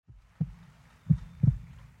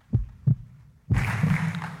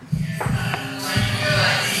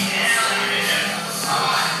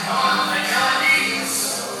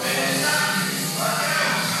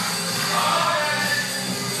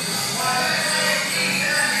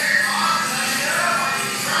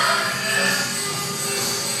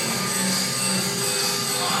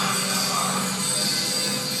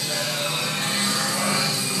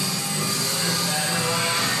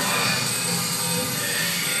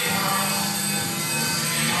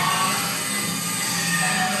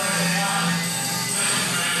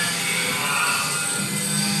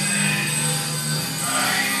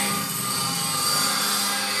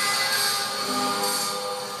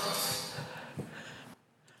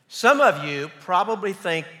Some of you probably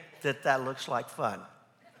think that looks like fun.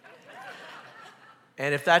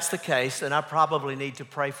 And if that's the case, then I probably need to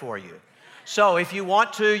pray for you. So if you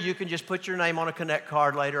want to, you can just put your name on a Connect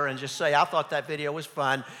card later and just say, I thought that video was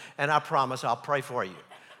fun, and I promise I'll pray for you.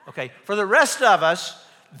 Okay, for the rest of us,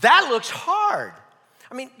 that looks hard.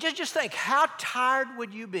 I mean, just think, how tired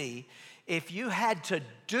would you be if you had to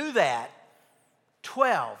do that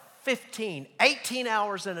 12, 15, 18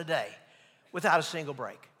 hours in a day without a single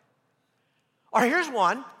break? Or here's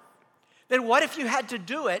one. Then what if you had to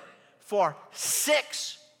do it for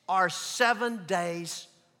 6 or 7 days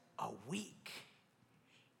a week?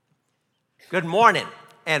 Good morning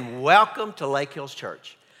and welcome to Lake Hills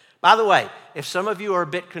Church. By the way, if some of you are a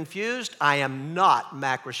bit confused, I am not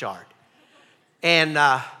Mac Richard. And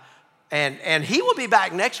he will be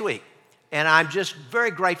back next week. And I'm just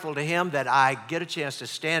very grateful to him that I get a chance to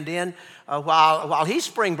stand in while he's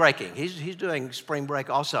spring breaking. He's doing spring break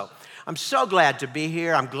also. I'm so glad to be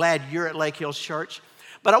here. I'm glad you're at Lake Hills Church.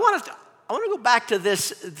 But I want to go back to this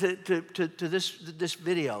this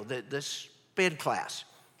video, this spin class.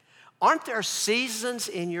 Aren't there seasons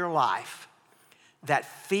in your life that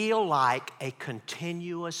feel like a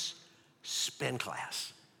continuous spin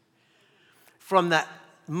class? From that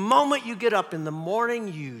moment you get up in the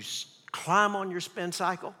morning, you climb on your spin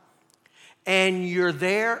cycle, and you're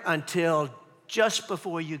there until just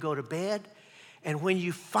before you go to bed. And when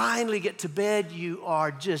you finally get to bed, you are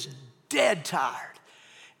just dead tired.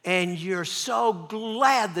 And you're so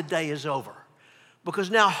glad the day is over, because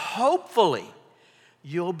now hopefully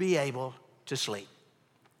you'll be able to sleep.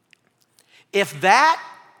 If that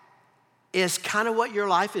is kind of what your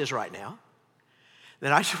life is right now,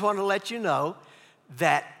 then I just want to let you know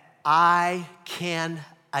that I can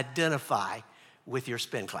identify with your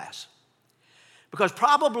spin class. Because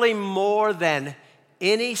probably more than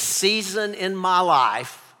any season in my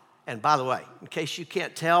life, and by the way, in case you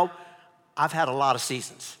can't tell, I've had a lot of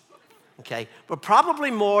seasons, okay? But probably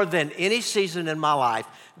more than any season in my life,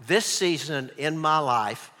 this season in my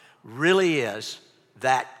life really is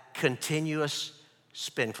that continuous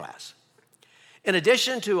spin class. In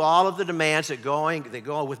addition to all of the demands that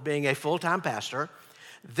go with being a full-time pastor,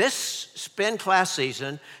 this spin class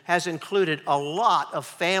season has included a lot of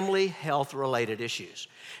family health-related issues.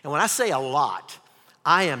 And when I say a lot,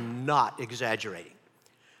 I am not exaggerating.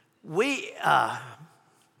 We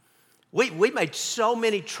made so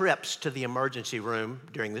many trips to the emergency room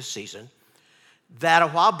during this season that a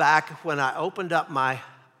while back when I opened up my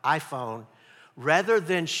iPhone, rather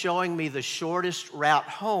than showing me the shortest route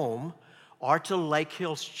home or to Lake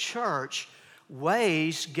Hills Church,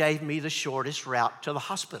 Waze gave me the shortest route to the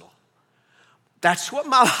hospital. That's what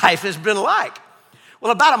my life has been like.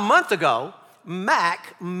 Well, about a month ago,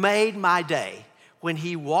 Mac made my day when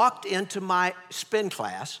he walked into my spin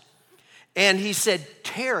class and he said,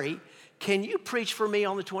 Terry, can you preach for me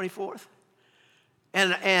on the 24th?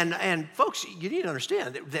 And folks, you need to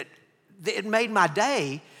understand that it made my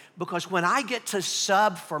day, because when I get to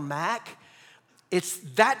sub for Mac, it's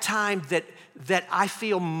that time that I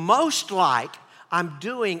feel most like I'm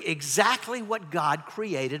doing exactly what God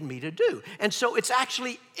created me to do. And so it's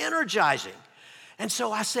actually energizing. And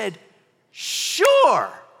so I said, sure,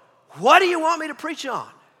 what do you want me to preach on?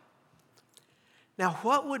 Now,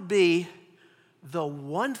 what would be the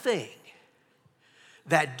one thing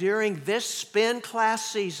that during this spin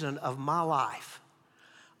class season of my life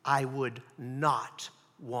I would not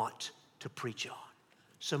want to preach on?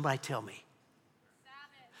 Somebody tell me.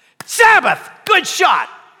 Sabbath. Good shot.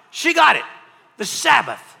 She got it. The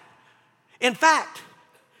Sabbath. In fact,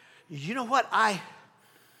 you know what when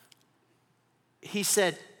he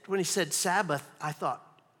said Sabbath, I thought,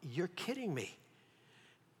 you're kidding me.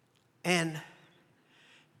 And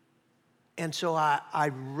so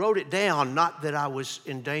I wrote it down, not that I was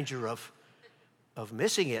in danger of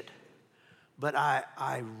missing it, but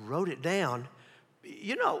I wrote it down.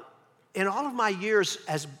 You know, in all of my years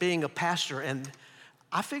as being a pastor, and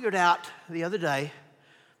I figured out the other day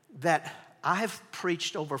that I have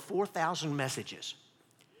preached over 4,000 messages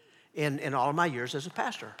in all of my years as a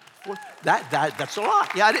pastor. That's a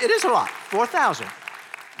lot. Yeah, it is a lot. 4,000.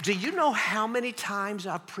 Do you know how many times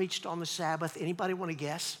I've preached on the Sabbath? Anybody want to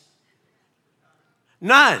guess?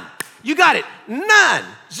 None. You got it. None.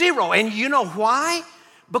 Zero. And you know why?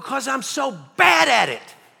 Because I'm so bad at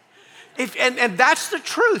it. And that's the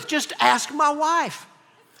truth. Just ask my wife.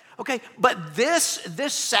 Okay, but this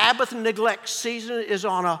Sabbath neglect season is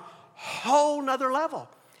on a whole nother level.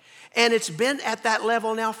 And it's been at that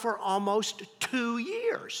level now for almost 2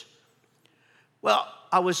 years. Well,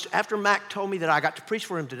 after Mac told me that I got to preach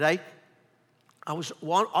for him today, I was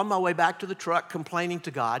on my way back to the truck complaining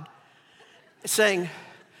to God, saying,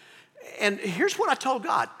 and here's what I told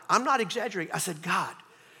God. I'm not exaggerating. I said, God,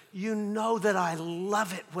 you know that I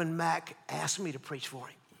love it when Mac asks me to preach for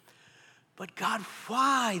him. But God,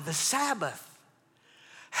 why the Sabbath?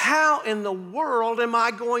 How in the world am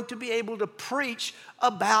I going to be able to preach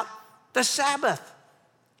about the Sabbath?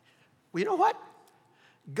 Well, you know what?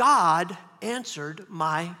 God answered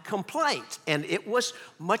my complaint, and it was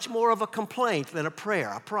much more of a complaint than a prayer,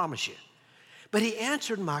 I promise you. But he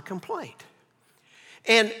answered my complaint.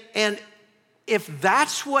 And if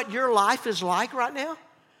that's what your life is like right now,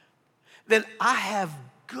 then I have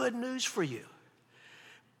good news for you.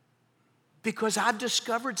 Because I've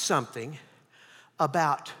discovered something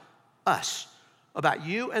about us, about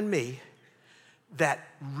you and me, that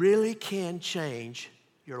really can change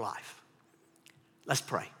your life. Let's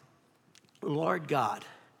pray. Lord God,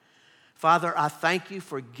 Father, I thank you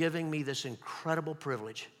for giving me this incredible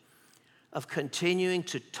privilege of continuing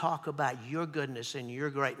to talk about your goodness and your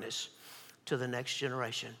greatness to the next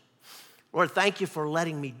generation. Lord, thank you for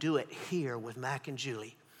letting me do it here with Mac and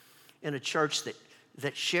Julie in a church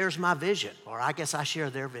that shares my vision, or I guess I share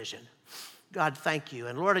their vision. God, thank you.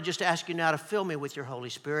 And Lord, I just ask you now to fill me with your Holy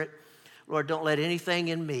Spirit. Lord, don't let anything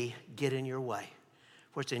in me get in your way.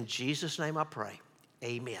 For it's in Jesus' name I pray.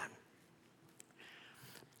 Amen.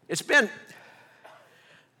 It's been a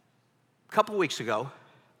couple weeks ago,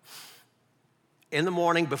 in the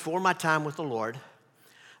morning before my time with the Lord,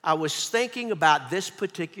 I was thinking about this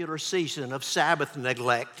particular season of Sabbath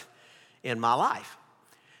neglect in my life.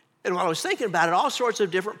 And while I was thinking about it, all sorts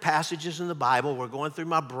of different passages in the Bible were going through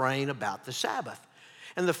my brain about the Sabbath.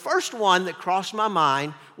 And the first one that crossed my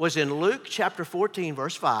mind was in Luke chapter 14,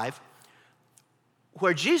 verse 5,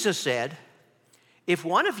 where Jesus said, if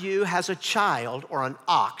one of you has a child or an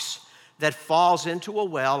ox that falls into a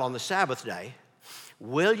well on the Sabbath day,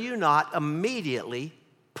 will you not immediately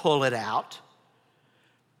pull it out?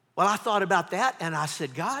 Well, I thought about that and I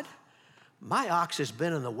said, God, my ox has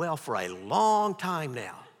been in the well for a long time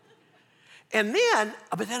now.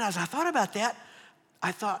 But then as I thought about that,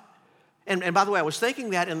 I thought, and by the way, I was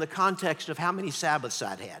thinking that in the context of how many Sabbaths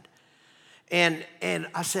I'd had. And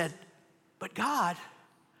I said, but God,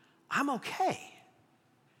 I'm okay.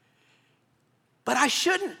 But I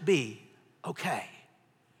shouldn't be okay.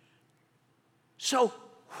 So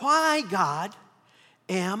why, God,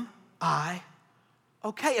 am I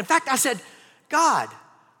okay? In fact, I said, God,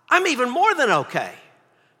 I'm even more than okay.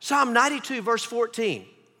 Psalm 92, verse 14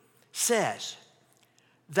 says,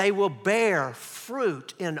 they will bear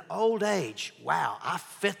fruit in old age. Wow, I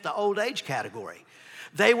fit the old age category.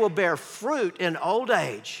 They will bear fruit in old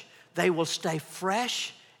age. They will stay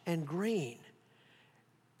fresh and green.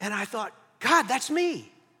 And I thought, God, that's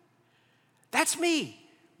me. That's me.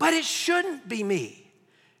 But it shouldn't be me.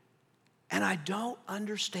 And I don't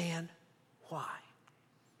understand why.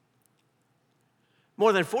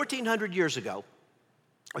 More than 1,400 years ago,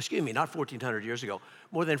 excuse me, not 1,400 years ago,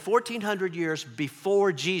 more than 1,400 years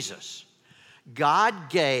before Jesus, God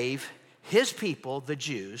gave his people, the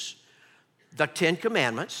Jews, the 10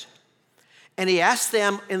 Commandments, and he asked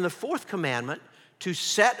them in the 4th commandment to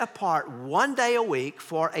set apart one day a week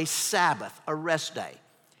for a Sabbath, a rest day.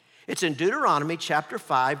 It's in Deuteronomy chapter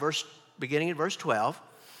 5, beginning in verse 12,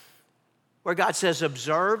 where God says,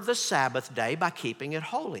 observe the Sabbath day by keeping it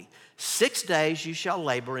holy. 6 days you shall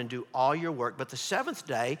labor and do all your work, but the 7th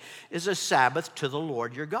day is a Sabbath to the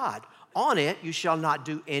Lord your God. On it you shall not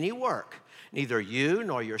do any work, neither you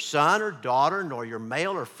nor your son or daughter, nor your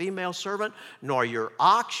male or female servant, nor your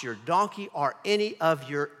ox, your donkey, or any of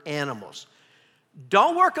your animals.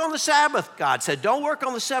 Don't work on the Sabbath, God said. Don't work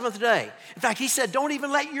on the 7th day. In fact, he said, don't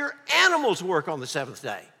even let your animals work on the 7th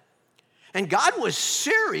day. And God was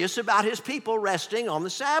serious about his people resting on the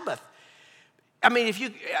Sabbath. I mean, he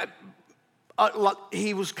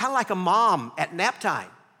was kind of like a mom at nap time,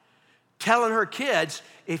 telling her kids,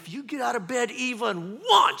 if you get out of bed even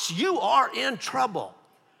once, you are in trouble.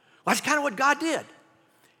 Well, that's kind of what God did.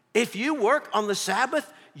 If you work on the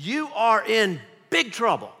Sabbath, you are in big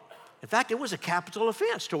trouble. In fact, it was a capital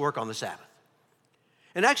offense to work on the Sabbath.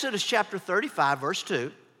 In Exodus chapter 35, verse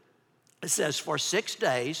 2, it says, for 6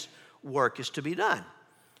 days work is to be done.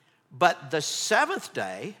 But the 7th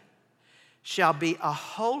day shall be a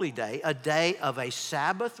holy day, a day of a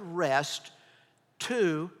Sabbath rest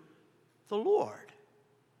to the Lord.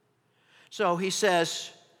 So he says,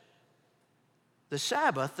 the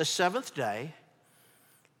Sabbath, the 7th day,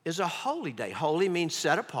 is a holy day. Holy means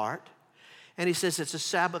set apart. And he says it's a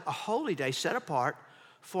Sabbath, a holy day set apart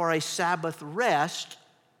for a Sabbath rest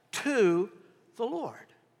to the Lord.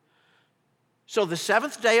 So the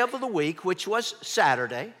seventh day of the week, which was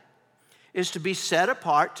Saturday, is to be set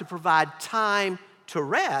apart to provide time to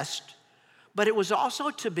rest, but it was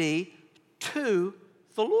also to be to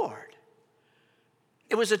the Lord.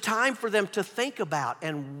 It was a time for them to think about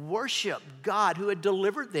and worship God who had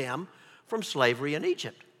delivered them from slavery in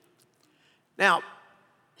Egypt. Now,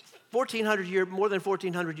 more than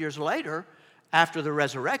 1,400 years later, after the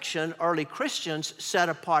resurrection, early Christians set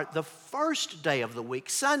apart the first day of the week,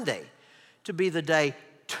 Sunday, to be the day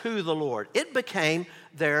to the Lord. It became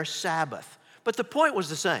their Sabbath. But the point was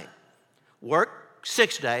the same. Work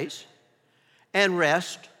 6 days and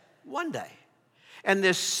rest 1 day. And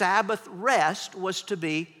this Sabbath rest was to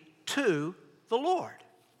be to the Lord.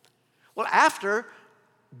 Well, after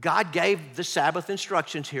God gave the Sabbath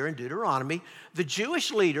instructions here in Deuteronomy, the Jewish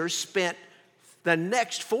leaders spent the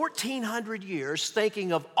next 1,400 years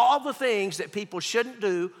thinking of all the things that people shouldn't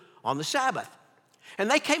do on the Sabbath. And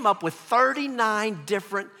they came up with 39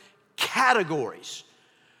 different categories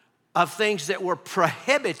of things that were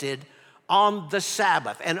prohibited on the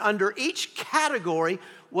Sabbath. And under each category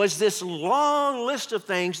was this long list of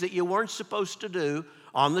things that you weren't supposed to do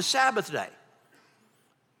on the Sabbath day.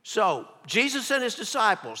 So Jesus and his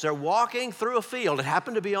disciples, they're walking through a field. It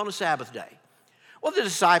happened to be on a Sabbath day. Well, the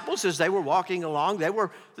disciples, as they were walking along, they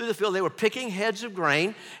were through the field, they were picking heads of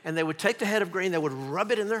grain, and they would take the head of grain, they would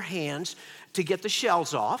rub it in their hands to get the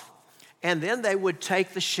shells off, and then they would take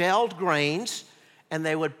the shelled grains and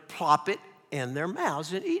they would plop it in their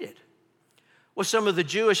mouths and eat it. Well, some of the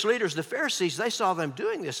Jewish leaders, the Pharisees, they saw them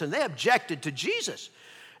doing this, and they objected to Jesus.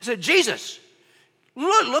 They said, Jesus,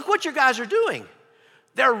 look what your guys are doing.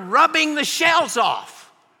 They're rubbing the shells off.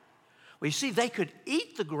 Well, you see, they could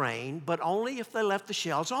eat the grain, but only if they left the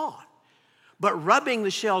shells on. But rubbing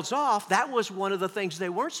the shells off, that was one of the things they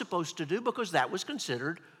weren't supposed to do because that was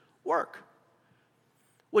considered work.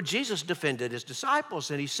 Well, Jesus defended his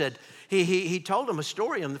disciples, and he said, he told them a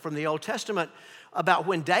story from the Old Testament about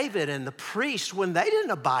when David and the priests, when they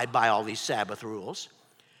didn't abide by all these Sabbath rules.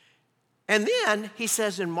 And then he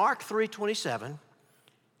says in Mark 3:27,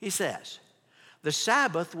 he says, the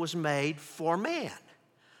Sabbath was made for man,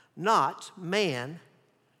 not man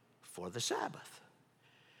for the Sabbath.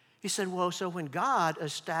 He said, well, so when God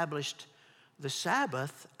established the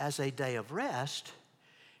Sabbath as a day of rest,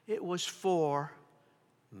 it was for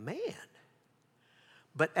man.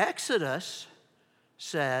 But Exodus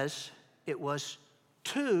says it was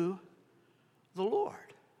to the Lord.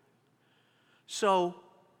 So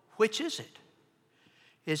which is it?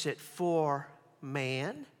 Is it for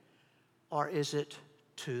man or is it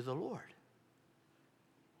to the Lord?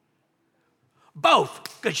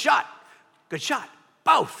 Both. Good shot. Good shot.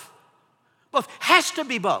 Both. Both. Has to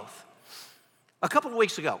be both. A couple of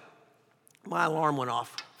weeks ago, my alarm went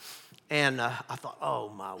off. And I thought, oh,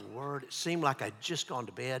 my word, it seemed like I'd just gone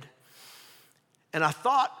to bed. And I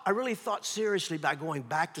really thought seriously about going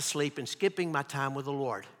back to sleep and skipping my time with the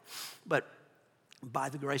Lord. But by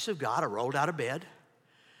the grace of God, I rolled out of bed,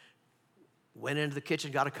 went into the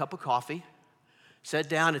kitchen, got a cup of coffee, sat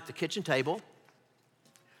down at the kitchen table,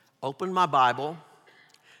 opened my Bible,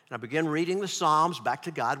 and I began reading the Psalms back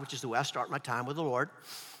to God, which is the way I start my time with the Lord,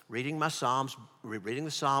 reading the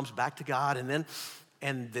Psalms back to God, and then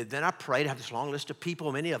I prayed. I have this long list of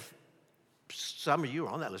people. Some of you are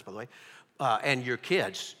on that list, by the way, and your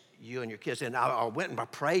kids, you and your kids. And I went and I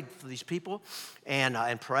prayed for these people, and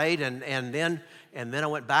prayed, and then I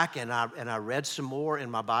went back and I read some more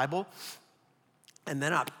in my Bible, and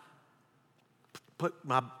then I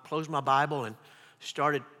closed my Bible and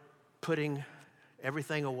started putting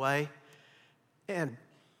everything away, and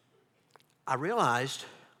I realized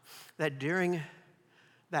that during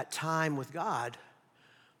that time with God,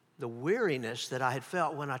 the weariness that I had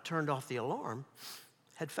felt when I turned off the alarm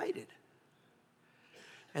had faded.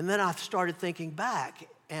 And then I started thinking back,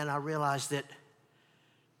 and I realized that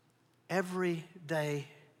every day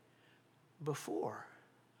before,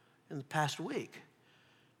 in the past week,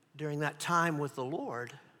 during that time with the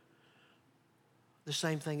Lord, the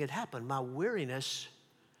same thing had happened. My weariness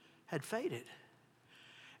had faded.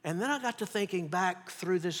 And then I got to thinking back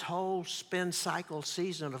through this whole spin cycle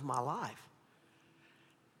season of my life.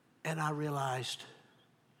 And I realized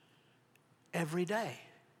every day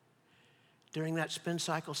during that spin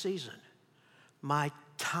cycle season, my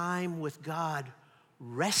time with God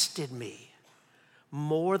rested me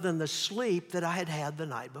more than the sleep that I had had the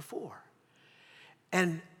night before.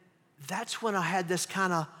 And that's when I had this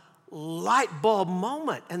kind of light bulb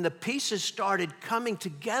moment, and the pieces started coming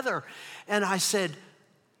together. And I said,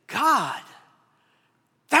 God,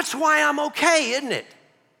 that's why I'm okay, isn't it?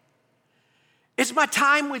 It's my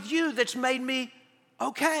time with you that's made me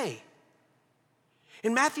okay.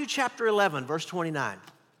 In Matthew chapter 11, verse 29,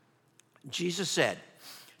 Jesus said,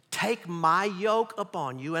 "Take my yoke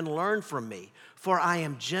upon you and learn from me, for I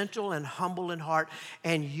am gentle and humble in heart,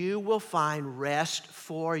 and you will find rest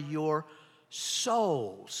for your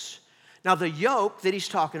souls." Now, the yoke that he's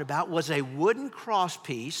talking about was a wooden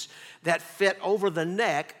crosspiece that fit over the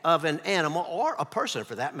neck of an animal, or a person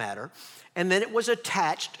for that matter, and then it was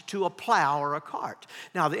attached to a plow or a cart.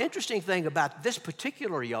 Now, the interesting thing about this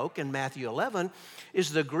particular yoke in Matthew 11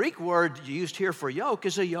 is the Greek word used here for yoke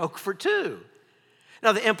is a yoke for two.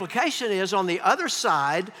 Now, the implication is on the other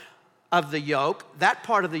side of the yoke, that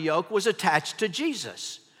part of the yoke was attached to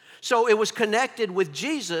Jesus. So it was connected with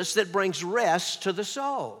Jesus that brings rest to the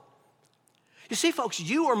soul. You see, folks,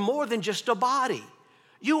 you are more than just a body.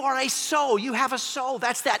 You are a soul. You have a soul.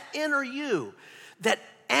 That's that inner you that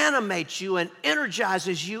animates you and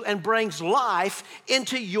energizes you and brings life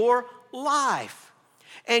into your life.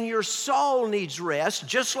 And your soul needs rest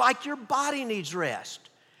just like your body needs rest.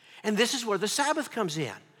 And this is where the Sabbath comes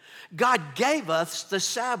in. God gave us the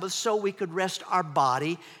Sabbath so we could rest our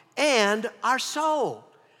body and our soul.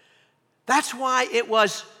 That's why it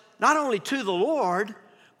was not only to the Lord,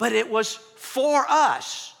 but it was for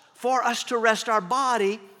us to rest our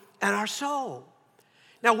body and our soul.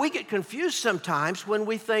 Now, we get confused sometimes when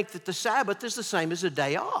we think that the Sabbath is the same as a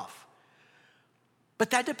day off. But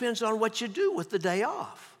that depends on what you do with the day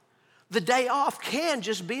off. The day off can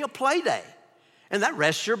just be a play day, and that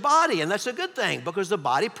rests your body, and that's a good thing because the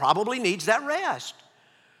body probably needs that rest.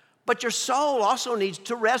 But your soul also needs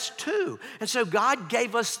to rest too. And so God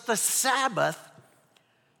gave us the Sabbath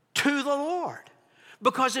to the Lord,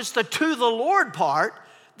 because it's the to the Lord part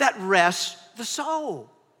that rests the soul.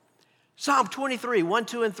 Psalm 23, 1,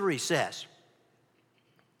 2, and 3 says,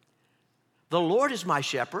 "The Lord is my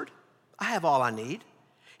shepherd. I have all I need.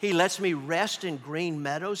 He lets me rest in green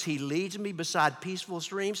meadows. He leads me beside peaceful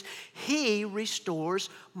streams. He restores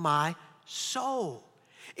my soul."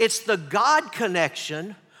 It's the God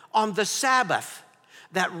connection on the Sabbath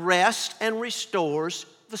that rests and restores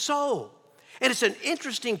the soul. And it's an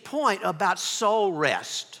interesting point about soul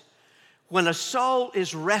rest. When a soul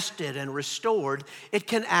is rested and restored, it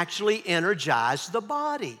can actually energize the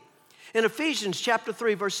body. In Ephesians chapter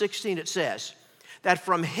 3, verse 16, it says that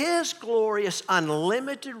from His glorious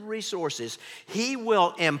unlimited resources, He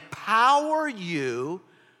will empower you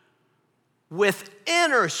with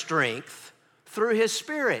inner strength through His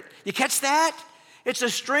Spirit. You catch that? It's a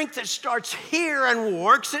strength that starts here and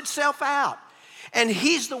works itself out. And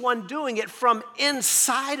He's the one doing it from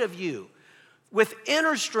inside of you with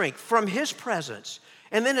inner strength from His presence.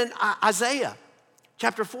 And then in Isaiah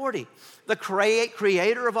chapter 40, the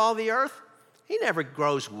creator of all the earth, He never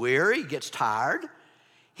grows weary, gets tired.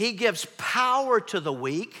 He gives power to the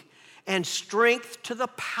weak and strength to the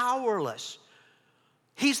powerless.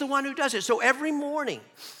 He's the one who does it. So every morning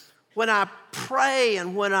when I pray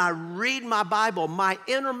and when I read my Bible, my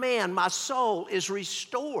inner man, my soul is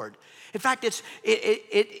restored. In fact, it's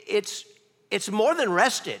more than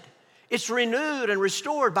rested. It's renewed and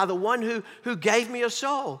restored by the one who gave me a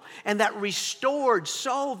soul. And that restored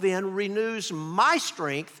soul then renews my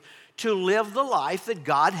strength to live the life that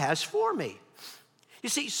God has for me. You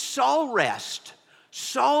see, soul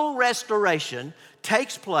restoration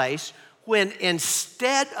takes place when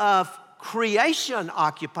instead of creation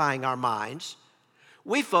occupying our minds,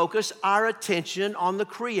 we focus our attention on the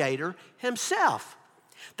Creator Himself.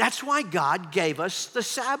 That's why God gave us the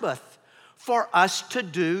Sabbath, for us to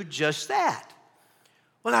do just that.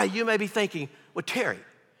 Well, now you may be thinking, well, Terry,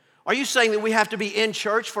 are you saying that we have to be in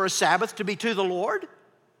church for a Sabbath to be to the Lord?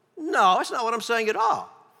 No, that's not what I'm saying at all.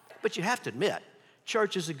 But you have to admit,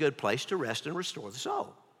 church is a good place to rest and restore the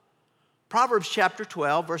soul. Proverbs chapter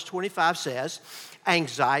 12, verse 25 says,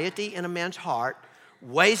 "Anxiety in a man's heart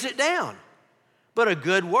weighs it down, but a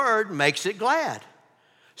good word makes it glad."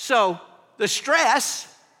 So the stress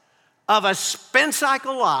of a spin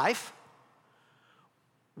cycle life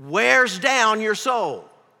wears down your soul.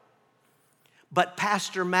 But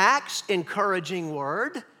Pastor Mac's encouraging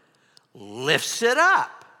word lifts it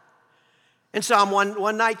up. In Psalm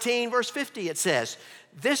 119, verse 50, it says,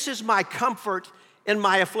 "This is my comfort in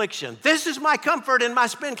my affliction. This is my comfort in my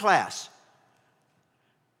spin class."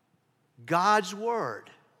 God's word,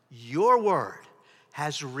 your word,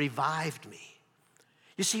 has revived me.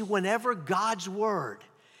 You see, whenever God's word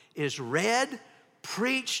is read,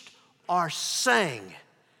 preached, or sang,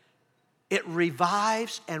 it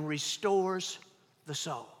revives and restores the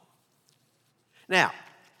soul. Now,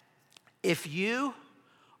 if you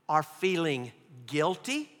are feeling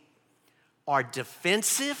guilty or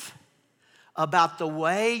defensive about the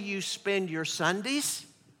way you spend your Sundays,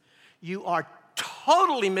 you are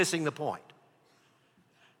totally missing the point.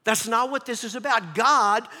 That's not what this is about.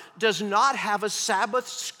 God does not have a Sabbath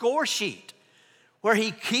score sheet where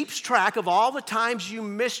he keeps track of all the times you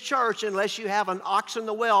miss church unless you have an ox in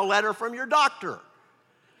the well letter from your doctor.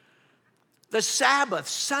 The Sabbath,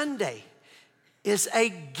 Sunday, is a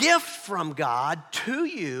gift from God to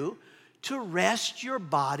you to rest your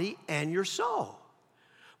body and your soul.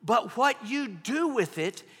 But what you do with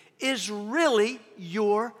it is really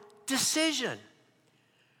your decision.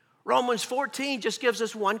 Romans 14 just gives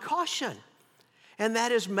us one caution, and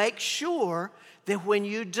that is make sure that when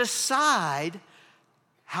you decide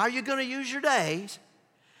how you're going to use your days,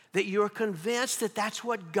 that you're convinced that that's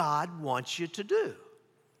what God wants you to do.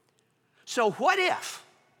 So what if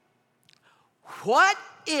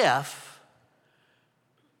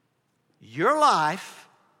your life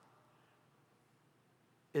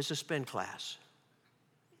is a spin class?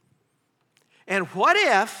 And what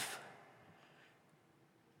if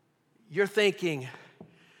you're thinking,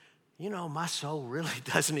 my soul really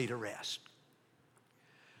does need a rest?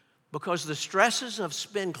 Because the stresses of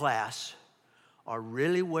spin class are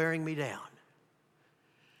really wearing me down.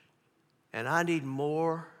 And I need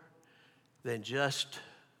more than just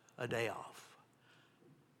a day off.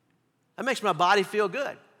 That makes my body feel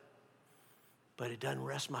good, but it doesn't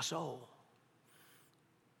rest my soul.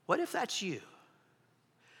 What if that's you?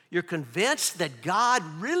 You're convinced that God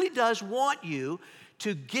really does want you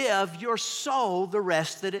to give your soul the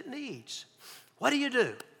rest that it needs. What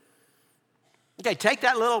do? Okay, take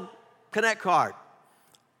that little Connect card.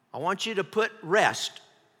 I want you to put rest,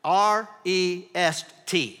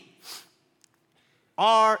 R-E-S-T.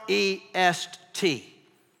 R-E-S-T.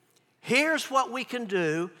 Here's what we can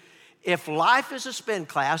do if life is a spin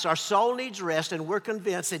class, our soul needs rest, and we're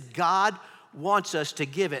convinced that God wants us to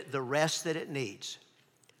give it the rest that it needs.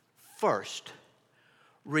 First,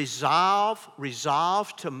 resolve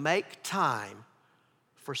to make time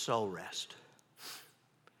for soul rest.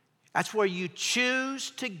 That's where you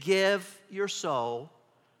choose to give your soul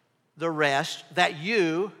the rest that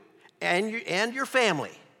you and your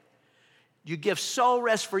family. You give soul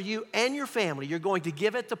rest for you and your family. You're going to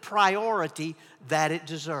give it the priority that it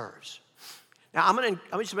deserves. Now, I'm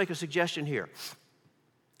going to make a suggestion here.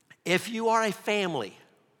 If you are a family,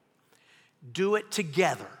 do it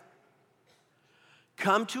together.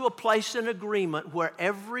 Come to a place in agreement where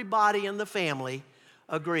everybody in the family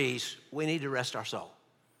agrees we need to rest our soul.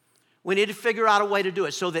 We need to figure out a way to do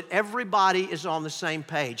it so that everybody is on the same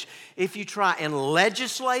page. If you try and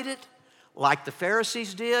legislate it like the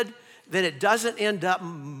Pharisees did, then it doesn't end up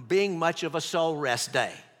being much of a soul rest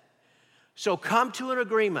day. So come to an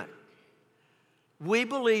agreement. We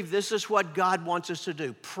believe this is what God wants us to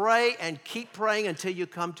do. Pray and keep praying until you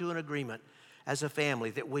come to an agreement as a family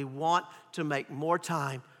that we want to make more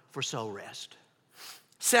time for soul rest.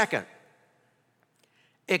 Second,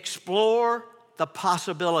 explore the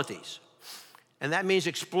possibilities. And that means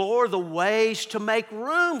explore the ways to make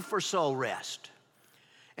room for soul rest.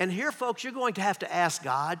 And here, folks, you're going to have to ask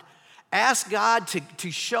God. Ask God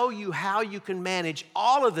to show you how you can manage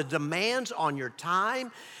all of the demands on your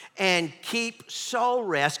time and keep soul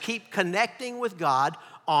rest, keep connecting with God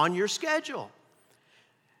on your schedule.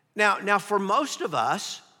 Now, for most of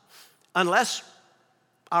us, unless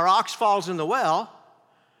our ox falls in the well,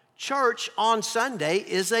 church on Sunday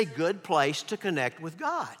is a good place to connect with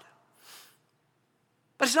God.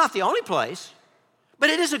 But it's not the only place,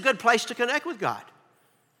 but it is a good place to connect with God.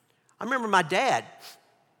 I remember my dad,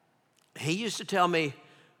 he used to tell me,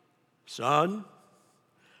 son,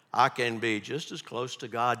 I can be just as close to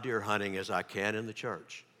God deer hunting as I can in the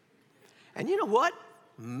church. And you know what?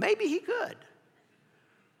 Maybe he could.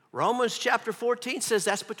 Romans chapter 14 says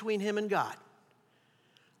that's between him and God.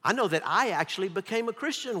 I know that I actually became a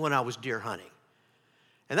Christian when I was deer hunting.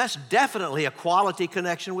 And that's definitely a quality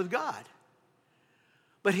connection with God.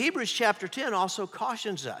 But Hebrews chapter 10 also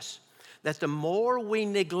cautions us that the more we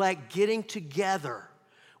neglect getting together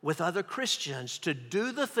with other Christians to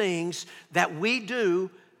do the things that we do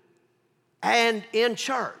and in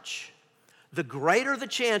church, the greater the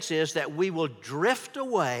chance is that we will drift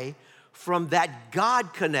away from that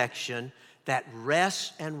God connection that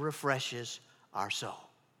rests and refreshes our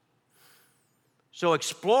soul. So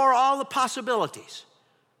explore all the possibilities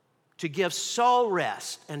to give soul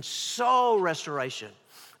rest and soul restoration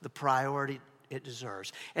the priority it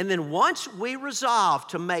deserves. And then once we resolve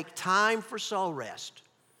to make time for soul rest,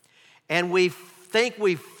 and we think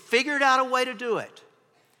we've figured out a way to do it,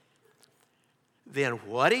 then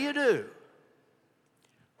what do?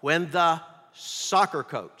 When the soccer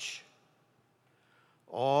coach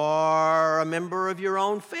or a member of your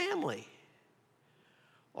own family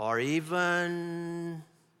or even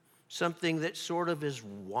something that sort of is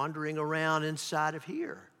wandering around inside of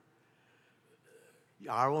here,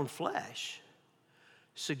 our own flesh,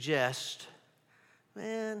 suggests,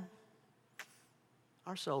 man,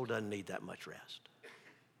 our soul doesn't need that much rest.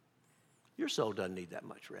 Your soul doesn't need that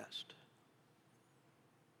much rest.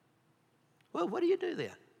 Well, what do you do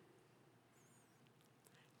then?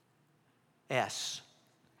 S,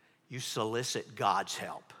 you solicit God's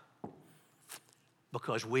help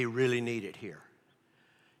because we really need it here.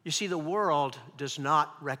 You see, the world does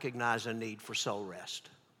not recognize a need for soul rest.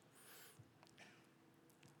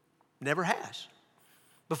 Never has.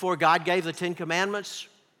 Before God gave the Ten Commandments,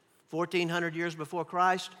 1,400 years before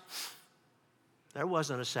Christ, there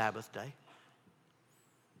wasn't a Sabbath day.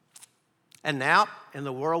 And now, in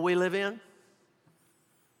the world we live in,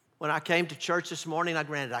 when I came to church this morning,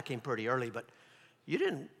 granted I came pretty early, but you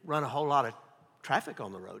didn't run a whole lot of traffic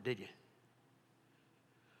on the road, did you?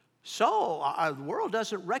 So, the world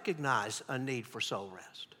doesn't recognize a need for soul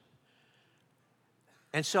rest.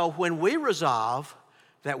 And so when we resolve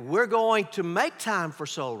that we're going to make time for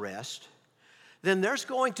soul rest, then there's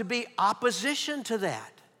going to be opposition to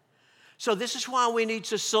that. So this is why we need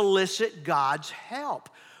to solicit God's help.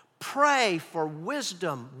 Pray for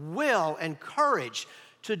wisdom, will, and courage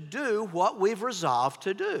to do what we've resolved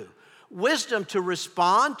to do. Wisdom to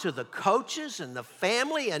respond to the coaches and the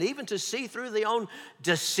family, and even to see through the own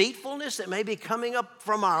deceitfulness that may be coming up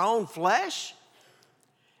from our own flesh.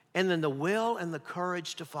 And then the will and the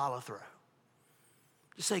courage to follow through.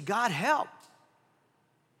 To say, God, help.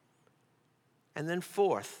 And then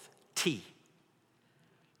fourth, T.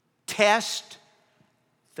 Test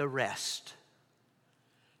the rest.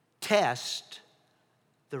 Test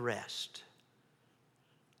the rest.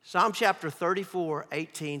 Psalm chapter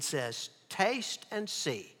 34:18 says, taste and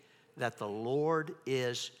see that the Lord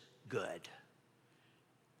is good.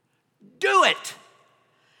 Do it.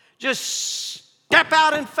 Just step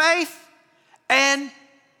out in faith and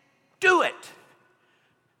do it.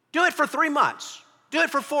 Do it for 3 months. Do it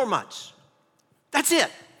for 4 months. That's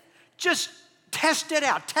it. Just test it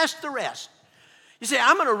out. Test the rest. You say,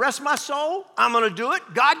 I'm going to rest my soul. I'm going to do it.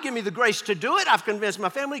 God, give me the grace to do it. I've convinced my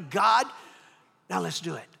family. God, now let's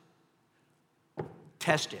do it.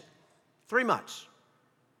 Test it. 3 months.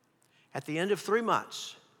 At the end of 3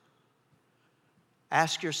 months,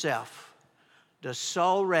 ask yourself, does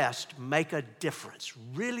soul rest make a difference?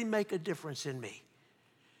 Really make a difference in me?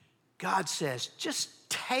 God says, just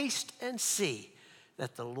taste and see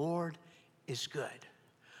that the Lord is good.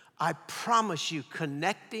 I promise you,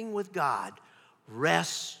 connecting with God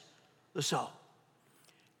rests the soul.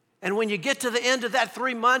 And when you get to the end of that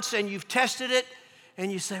 3 months and you've tested it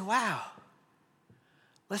and you say, wow,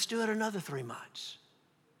 let's do it another 3 months.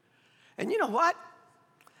 And you know what?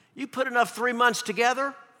 You put enough 3 months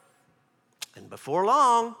together, and before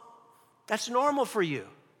long, that's normal for you.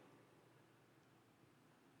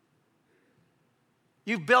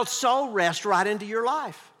 You've built soul rest right into your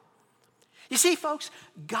life. You see, folks,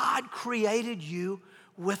 God created you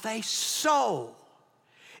with a soul.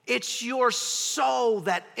 It's your soul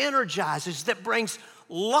that energizes, that brings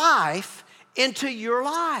life into your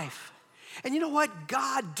life. And you know what?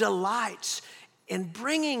 God delights in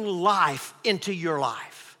bringing life into your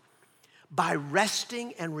life by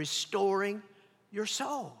resting and restoring your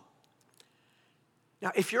soul.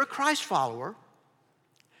 Now, if you're a Christ follower,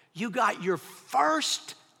 you got your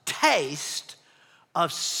first taste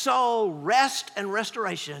of soul rest and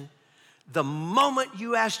restoration the moment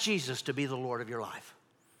you asked Jesus to be the Lord of your life.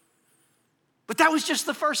 But that was just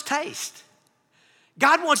the first taste.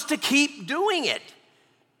 God wants to keep doing it,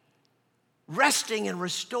 resting and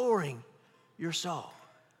restoring your soul.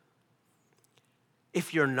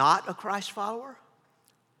 If you're not a Christ follower,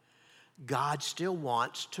 God still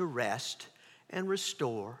wants to rest and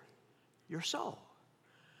restore your soul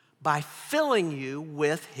by filling you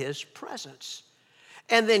with His presence.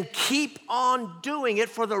 And then keep on doing it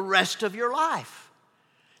for the rest of your life.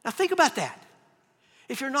 Now think about that.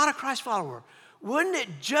 If you're not a Christ follower, wouldn't it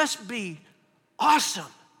just be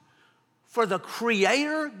awesome for the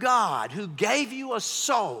Creator God who gave you a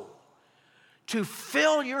soul to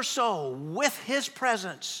fill your soul with His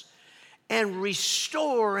presence and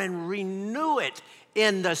restore and renew it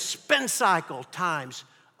in the spin cycle times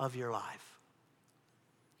of your life?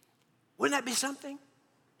 Wouldn't that be something?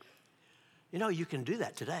 You know, you can do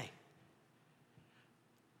that today.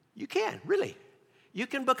 You can, really. You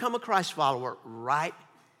can become a Christ follower right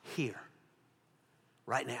here,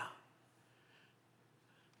 right now.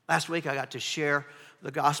 Last week, I got to share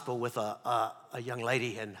the gospel with a young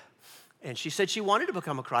lady, and she said she wanted to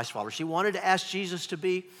become a Christ follower. She wanted to ask Jesus to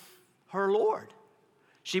be her Lord.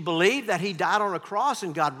 She believed that he died on a cross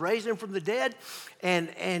and God raised him from the dead,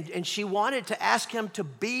 and she wanted to ask him to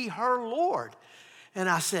be her Lord. And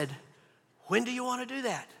I said, when do you want to do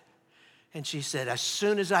that? And she said, as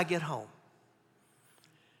soon as I get home.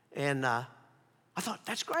 And I thought,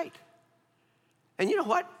 that's great. And you know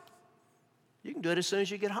what? You can do it as soon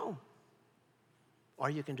as you get home. Or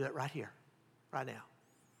you can do it right here, right now.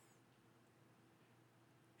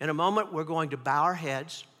 In a moment, we're going to bow our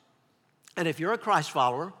heads. And if you're a Christ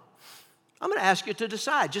follower, I'm going to ask you to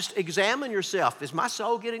decide. Just examine yourself. Is my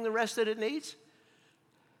soul getting the rest that it needs?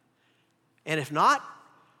 And if not,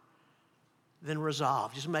 then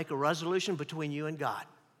resolve. Just make a resolution between you and God.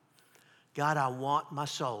 God, I want my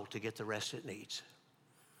soul to get the rest it needs.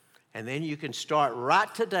 And then you can start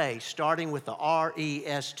right today, starting with the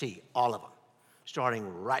R-E-S-T, all of them,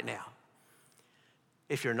 starting right now.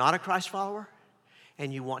 If you're not a Christ follower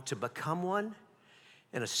and you want to become one,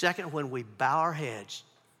 in a second when we bow our heads,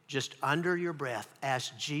 just under your breath,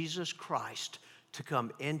 ask Jesus Christ to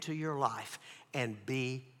come into your life and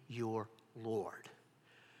be your Lord.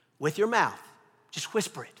 With your mouth, just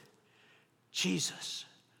whisper it. Jesus,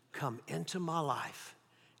 come into my life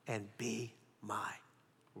and be my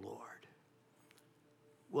Lord.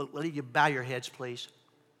 Will you bow your heads, please?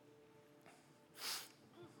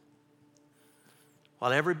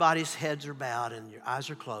 While everybody's heads are bowed and your eyes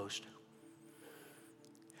are closed,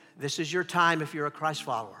 this is your time, if you're a Christ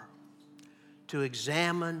follower, to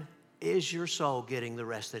examine, is your soul getting the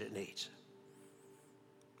rest that it needs?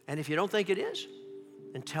 And if you don't think it is,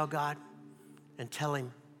 then tell God and tell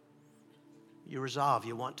him you resolve,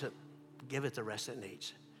 you want to give it the rest it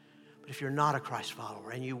needs. But if you're not a Christ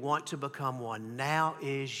follower and you want to become one, now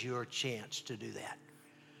is your chance to do that.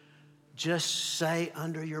 Just say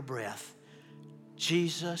under your breath,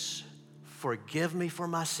 Jesus, forgive me for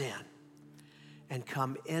my sin and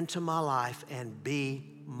come into my life and be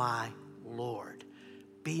my Lord.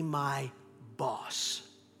 Be my boss.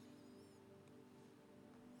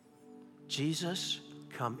 Jesus,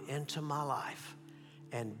 come into my life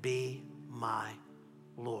and be my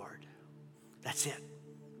Lord. That's it.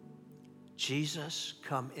 Jesus,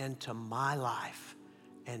 come into my life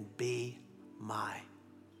and be my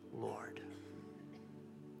Lord.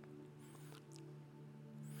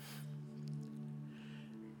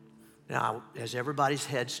 Now, as everybody's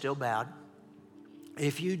head still bowed,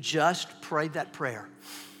 if you just prayed that prayer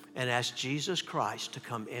and asked Jesus Christ to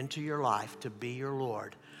come into your life to be your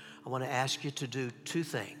Lord, I want to ask you to do two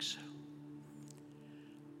things.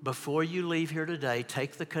 Before you leave here today,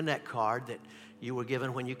 take the Connect card that you were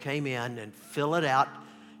given when you came in and fill it out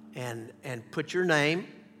and put your name,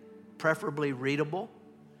 preferably readable,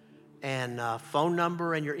 and phone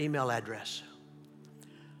number and your email address.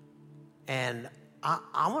 And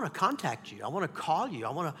I want to contact you. I want to call you.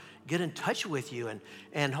 I want to get in touch with you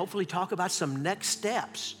and hopefully talk about some next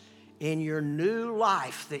steps in your new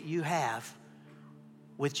life that you have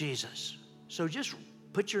with Jesus. So just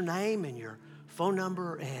put your name and your phone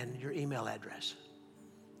number and your email address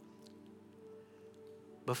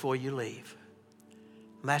before you leave.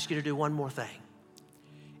 I'm asking you to do one more thing.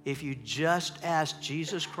 If you just ask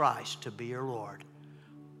Jesus Christ to be your Lord,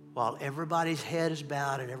 while everybody's head is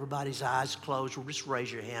bowed and everybody's eyes closed, just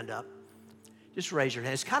raise your hand up. Just raise your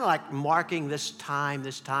hand. It's kind of like marking this time.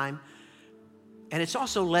 And it's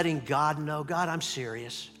also letting God know, God, I'm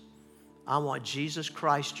serious. I want Jesus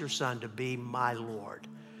Christ, your Son, to be my Lord.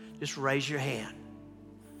 Just raise your hand.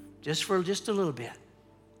 Just for just a little bit.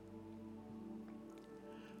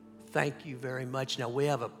 Thank you very much. Now, we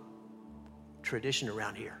have a tradition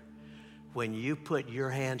around here. When you put your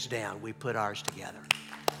hands down, we put ours together.